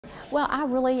Well, I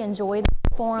really enjoyed the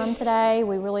forum today.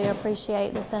 We really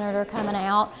appreciate the Senator coming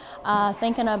out,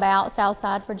 thinking about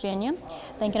Southside Virginia,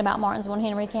 thinking about Martinsville and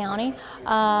Henry County.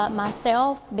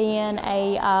 Myself being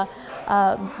a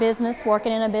business,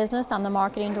 working in a business, I'm the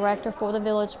marketing director for the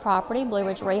Village property, Blue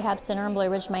Ridge Rehab Center and Blue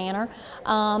Ridge Manor.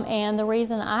 And the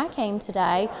reason I came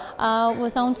today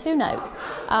was on two notes.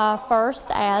 First,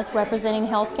 as representing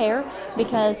healthcare,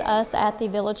 because us at the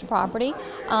Village property,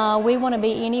 we want to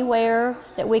be anywhere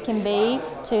that we can be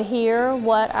to hear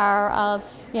what our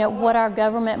what our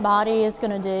government body is going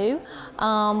to do,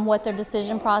 what their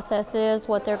decision process is,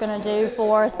 what they're going to do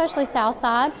for, especially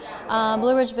Southside.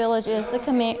 Blue Ridge Village is the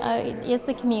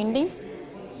community.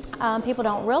 People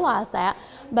don't realize that,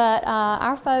 but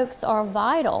our folks are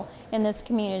vital in this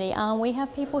community. We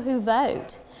have people who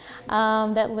vote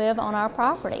that live on our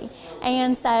property.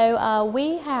 And so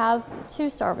we have two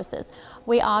services.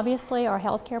 We obviously are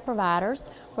healthcare providers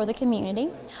for the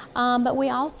community, but we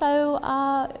also,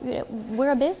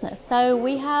 we're a business, so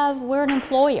we're an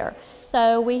employer.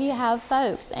 So we have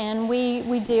folks, and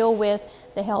we deal with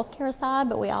the healthcare side,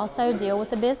 but we also deal with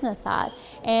the business side.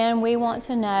 And we want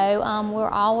to know, we're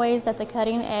always at the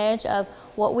cutting edge of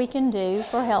what we can do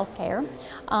for healthcare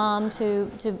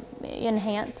to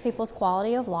enhance people's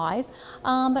quality of life.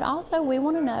 But also we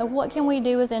want to know what can we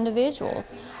do as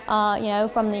individuals,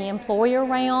 from the employer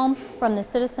realm, from the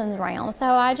citizens realm. So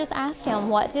I just asked him,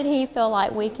 what did he feel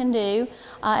like we can do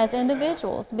as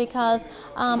individuals? Because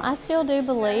I still do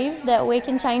believe that we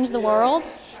can change the world.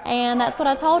 And that's what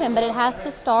I told him, but it has to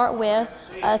start with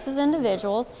us as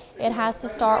individuals. It has to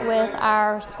start with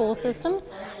our school systems,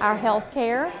 our health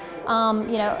care,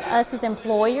 us as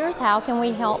employers. How can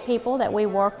we help people that we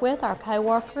work with, our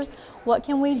co-workers? What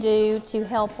can we do to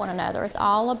help one another? It's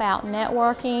all about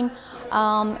networking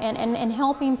and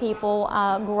helping people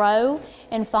grow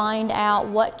and find out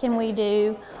what can we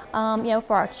do,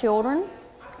 for our children,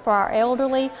 for our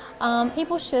elderly.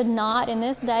 People should not, in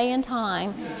this day and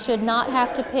time, should not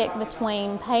have to pick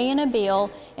between paying a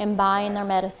bill and buying their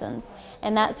medicines.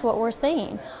 And that's what we're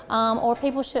seeing. Or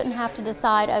people shouldn't have to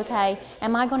decide, okay,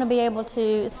 am I going to be able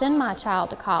to send my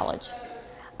child to college?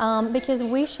 Because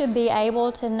we should be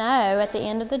able to know at the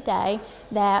end of the day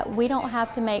that we don't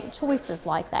have to make choices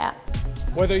like that.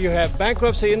 Whether you have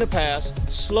bankruptcy in the past,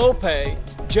 slow pay,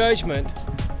 judgment,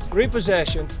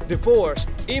 repossession, divorce,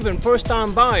 even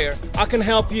first-time buyer, I can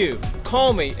help you.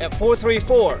 Call me at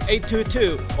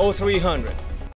 434-822-0300.